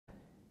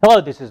Hello,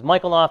 this is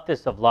Michael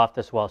Loftus of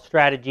Loftus Wealth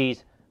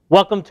Strategies.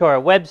 Welcome to our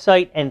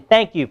website, and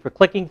thank you for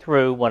clicking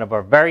through one of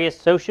our various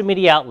social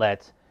media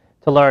outlets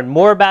to learn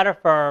more about our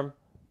firm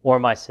or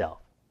myself.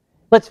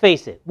 Let's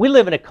face it, we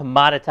live in a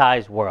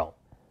commoditized world,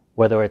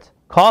 whether it's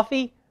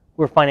coffee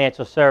or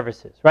financial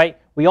services, right?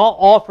 We all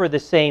offer the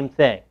same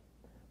thing.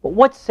 But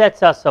what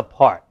sets us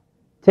apart?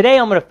 Today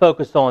I'm going to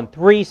focus on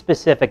three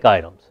specific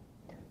items.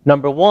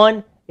 Number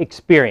one,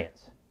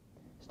 experience.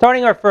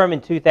 Starting our firm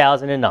in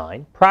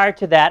 2009, prior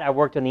to that I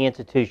worked on the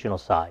institutional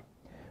side,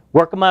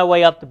 working my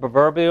way up the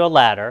proverbial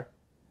ladder,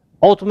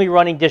 ultimately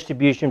running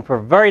distribution for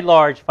a very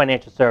large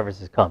financial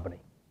services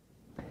company.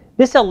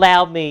 This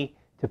allowed me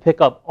to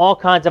pick up all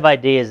kinds of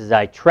ideas as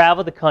I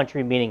traveled the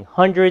country meeting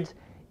hundreds,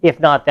 if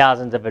not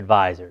thousands of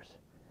advisors.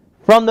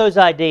 From those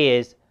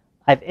ideas,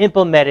 I've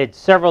implemented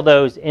several of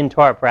those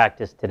into our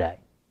practice today.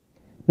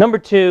 Number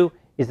two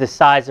is the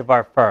size of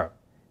our firm.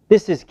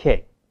 This is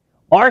key.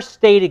 Our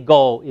stated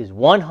goal is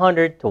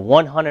 100 to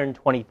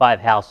 125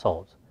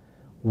 households.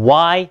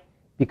 Why?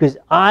 Because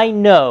I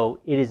know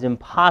it is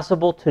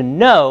impossible to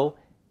know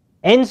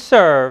and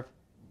serve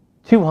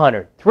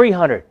 200,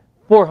 300,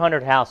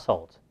 400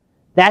 households.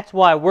 That's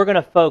why we're going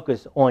to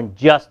focus on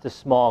just a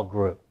small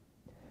group.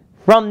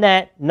 From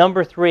that,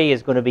 number three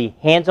is going to be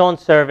hands-on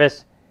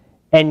service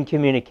and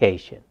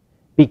communication.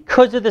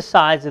 Because of the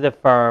size of the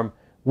firm,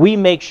 we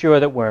make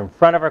sure that we're in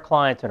front of our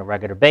clients on a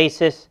regular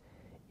basis.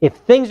 If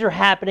things are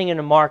happening in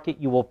the market,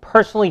 you will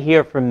personally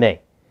hear from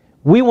me.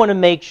 We want to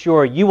make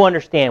sure you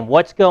understand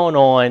what's going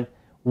on,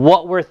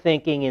 what we're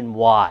thinking, and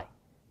why.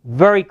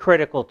 Very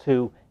critical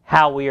to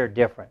how we are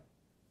different.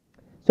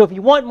 So if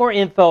you want more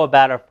info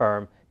about our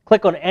firm,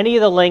 click on any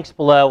of the links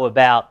below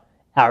about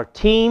our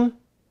team,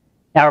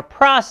 our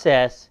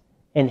process,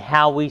 and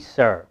how we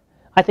serve.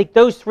 I think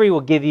those three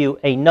will give you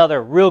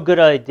another real good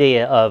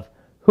idea of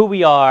who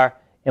we are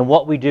and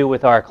what we do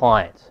with our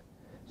clients.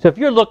 So if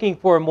you're looking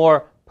for a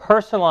more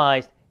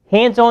personalized,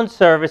 hands-on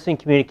service and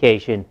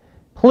communication,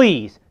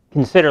 please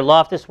consider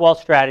Loftus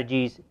Wealth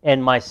Strategies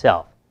and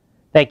myself.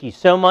 Thank you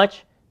so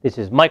much. This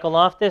is Michael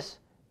Loftus,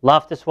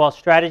 Loftus Wealth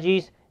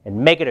Strategies, and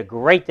make it a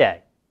great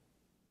day.